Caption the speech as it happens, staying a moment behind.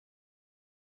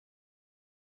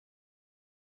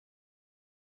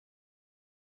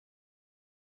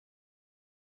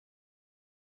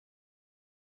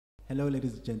Hello,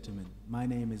 ladies and gentlemen. My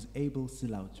name is Abel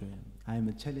Selaocoe. I am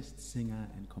a cellist, singer,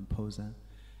 and composer,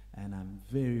 and I'm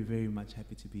very, very much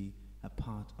happy to be a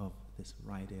part of this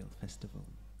Ryedale Festival,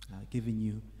 giving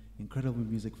you incredible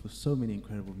music for so many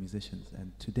incredible musicians.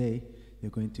 And today, you're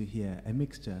going to hear a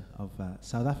mixture of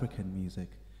South African music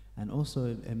and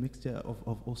also a mixture of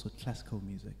also classical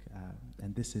music.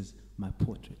 And this is my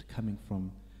portrait coming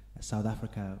from South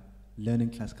Africa, learning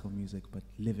classical music, but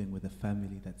living with a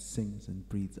family that sings and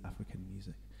breathes African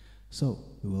music. So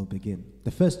we will begin.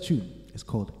 The first tune is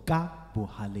called Ka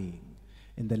Bohaleng.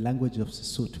 In the language of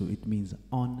Sesotho, it means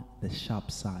on the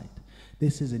sharp side.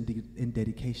 This is in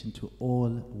dedication to all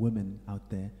women out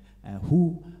there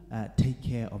who take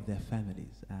care of their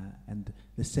families. And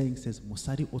the saying says,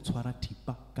 Mosadi otwara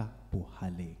tipa ka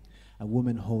bohaleng. A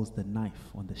woman holds the knife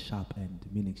on the sharp end,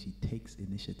 meaning she takes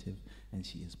initiative and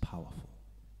she is powerful.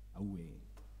 Away.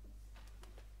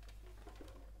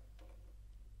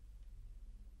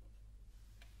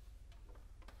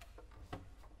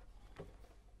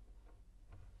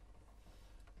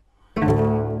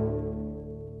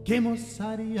 Ke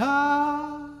mosadi a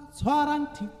tshwarang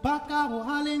thipa ka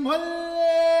bohaleng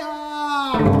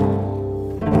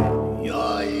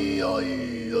yo yo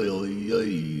yo yo yo.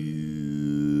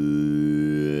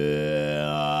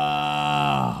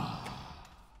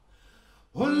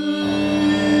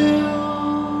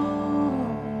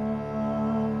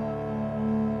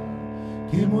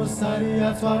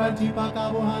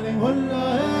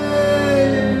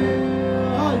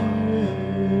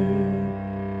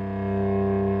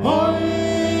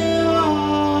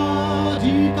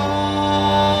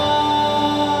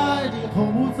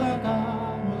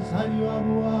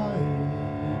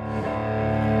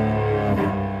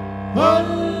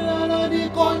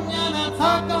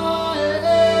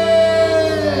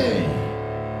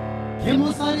 Ke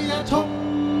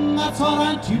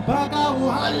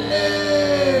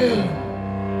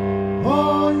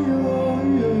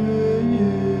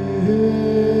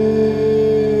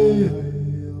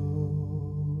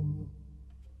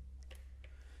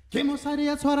mosadi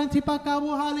a tshwarang thipa ka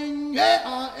bohaleng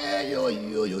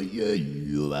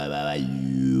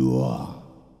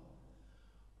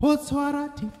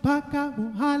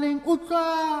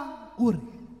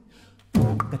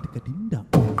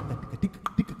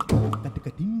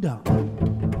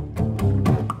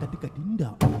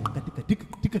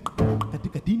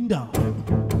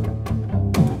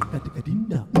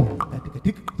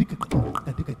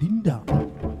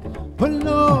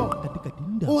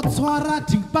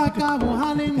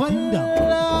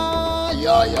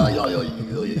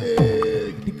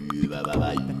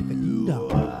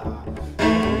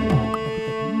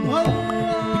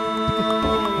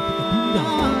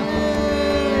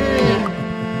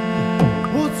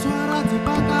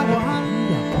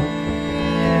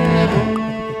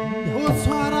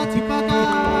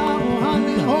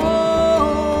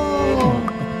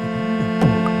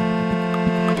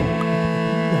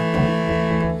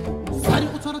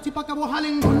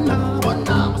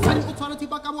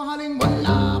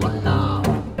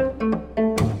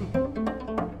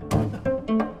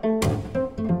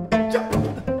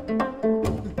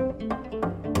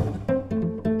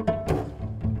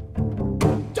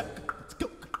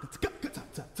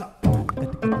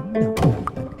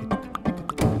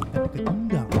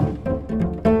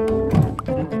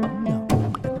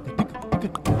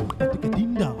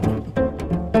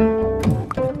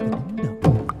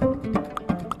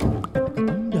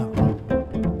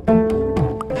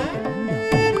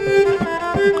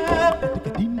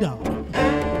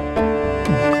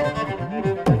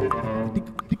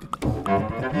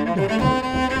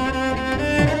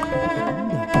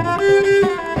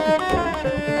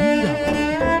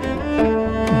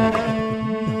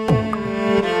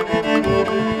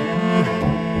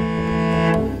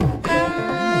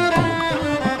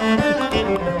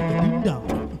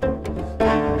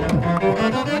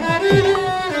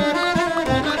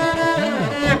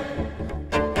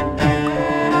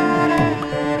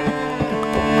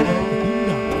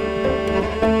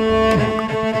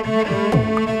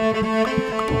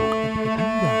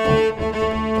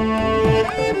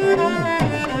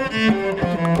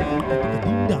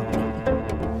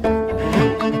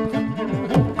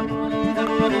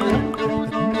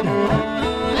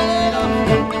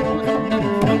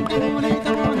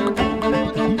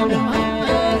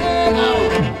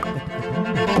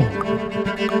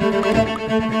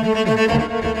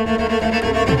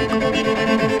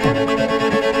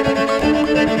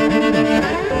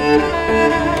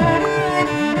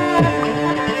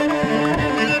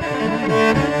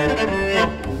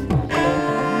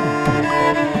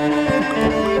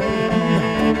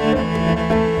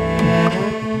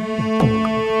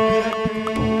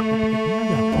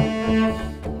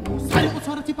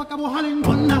bohaleng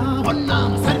bonna bonna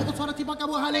mosadi o tshwara thipa ka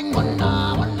bohaleng bonna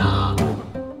bonna.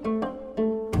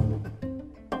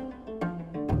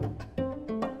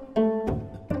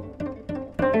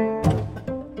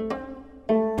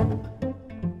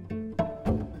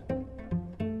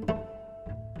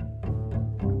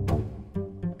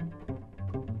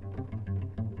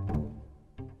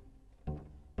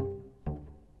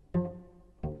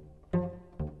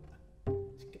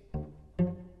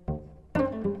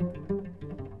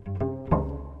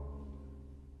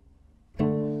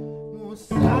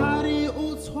 Mosadi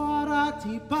o tshwara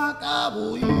thipa ka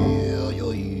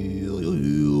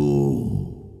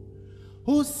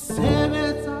o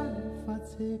sebetsa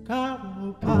lefatshe ka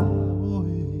bophara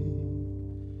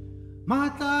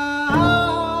matla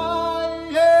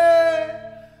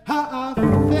ha a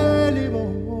fele bo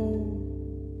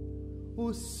o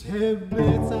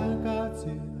sebetsa ka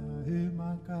tsela e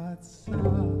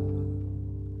makatsang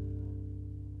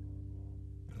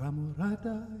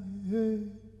ramorata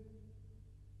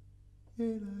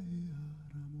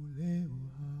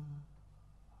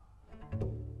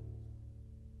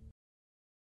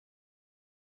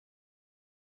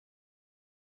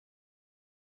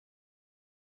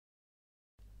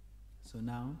So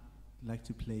now, I'd like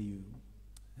to play you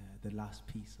the last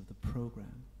piece of the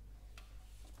program.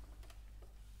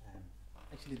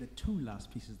 Actually, the two last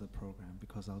pieces of the program,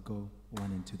 because I'll go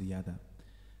one into the other.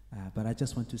 But I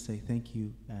just want to say thank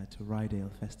you to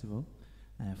Ryedale Festival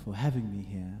for having me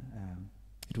here.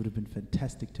 It would have been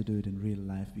fantastic to do it in real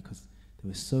life because there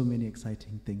were so many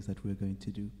exciting things that we were going to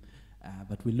do.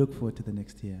 But we look forward to the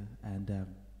next year. And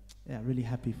yeah, really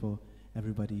happy for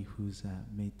everybody who's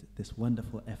made this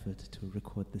wonderful effort to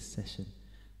record this session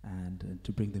and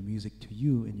to bring the music to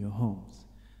you in your homes.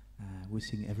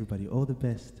 Wishing everybody all the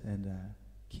best and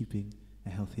keeping a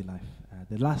healthy life.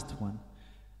 The last one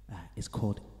is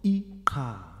called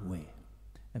Iqhawe,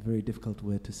 a very difficult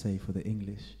word to say for the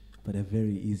English, but a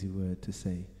very easy word to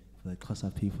say for the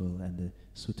Xhosa people and the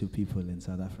Sotho people in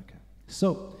South Africa.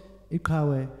 So,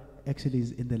 Iqhawe actually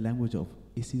is in the language of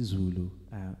isiZulu,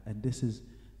 and this is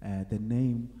the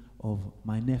name of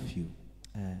my nephew,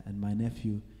 and my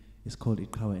nephew is called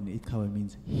Iqhawe, and Iqhawe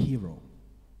means hero.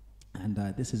 And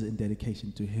this is in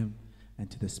dedication to him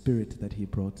and to the spirit that he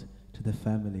brought to the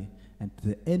family and to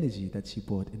the energy that she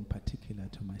brought in particular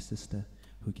to my sister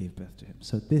who gave birth to him.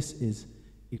 So this is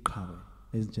Iqhawe.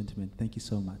 Ladies and gentlemen, thank you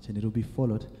so much. And it will be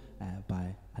followed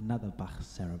by another Bach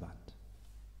Sarabande.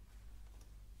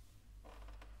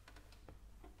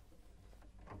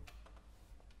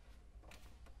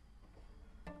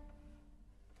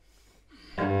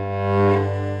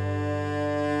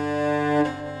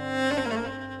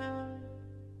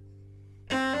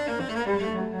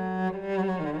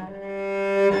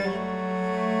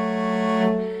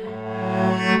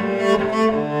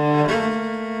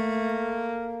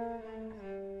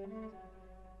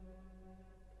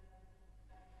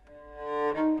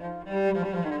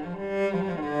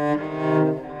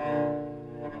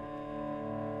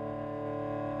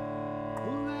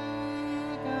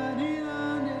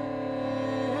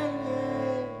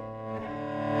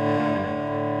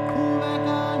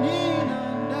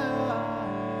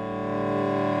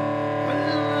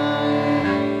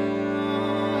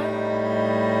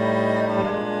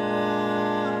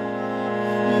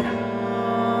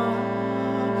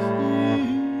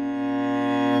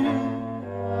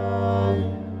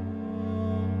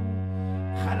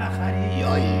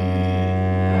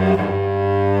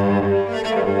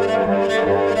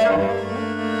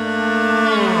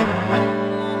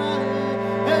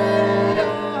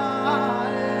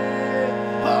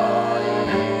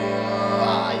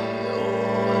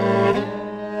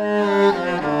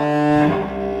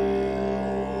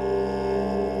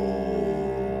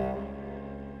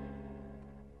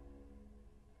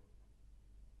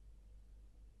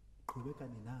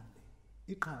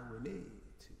 Iqhawe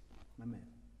lethu, my man.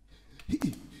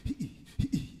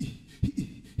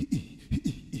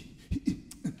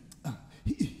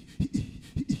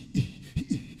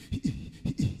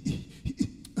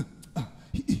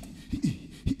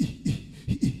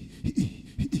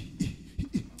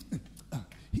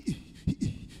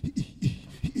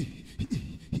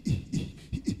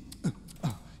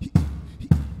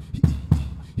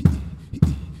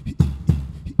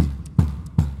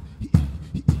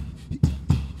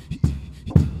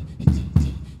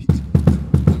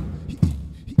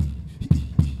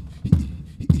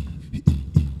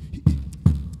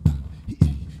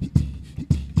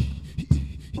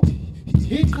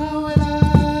 Iqhawe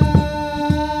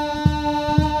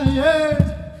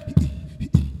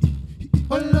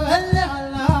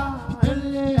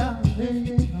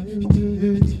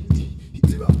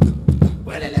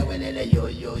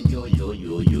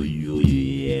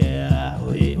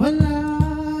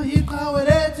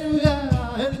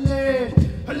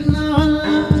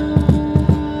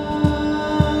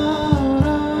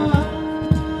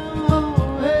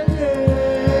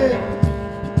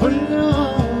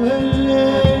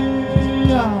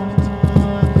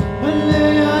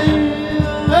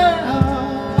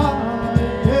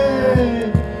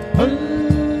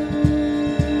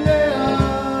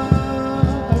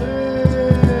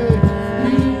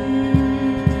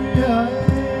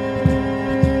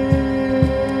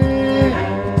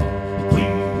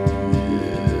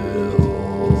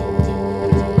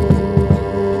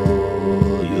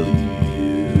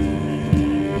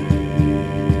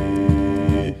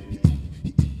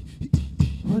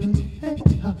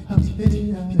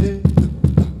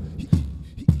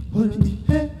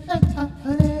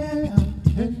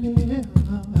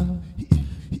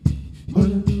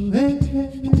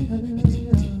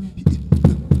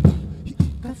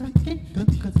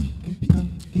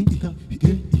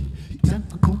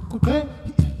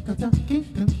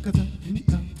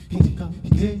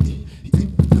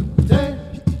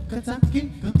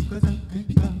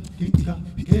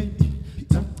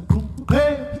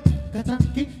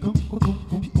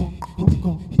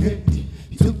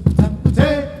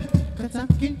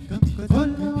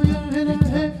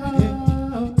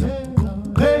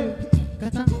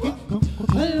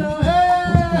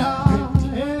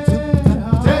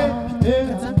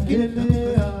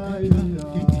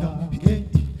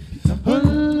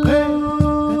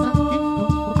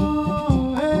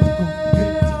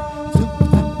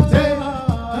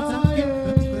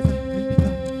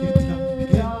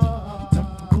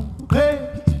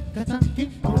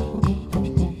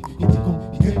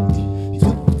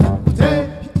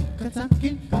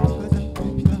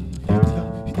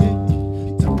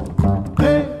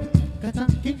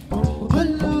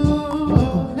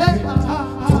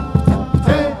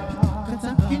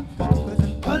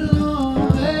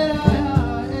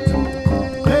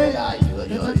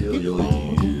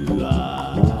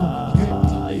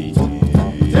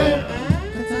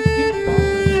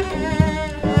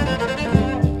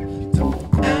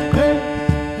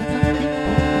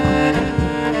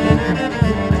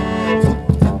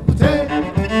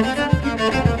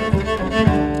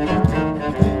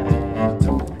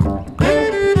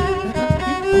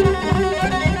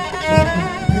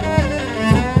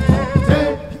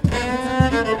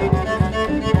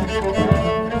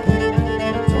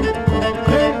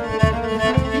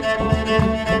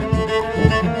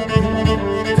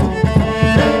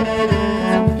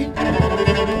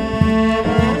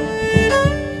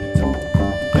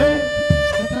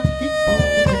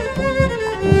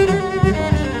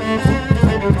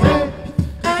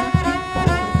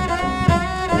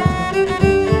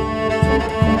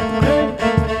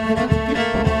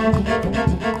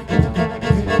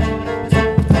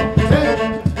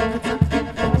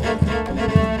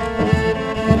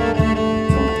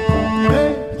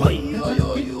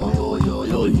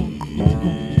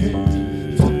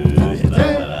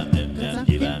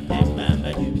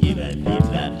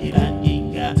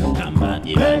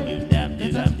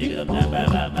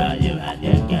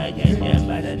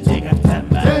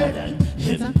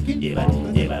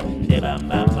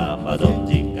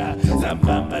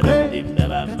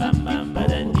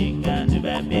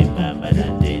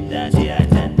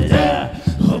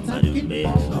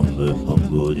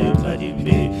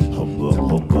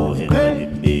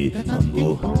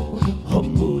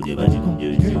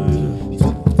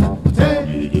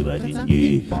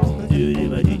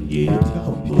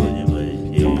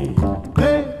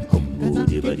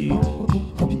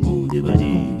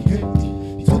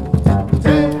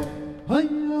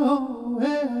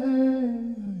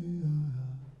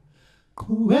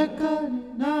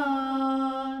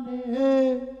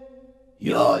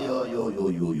Yo, yo, yo,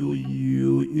 yo, yo, yo,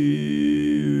 yo,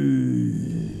 yo.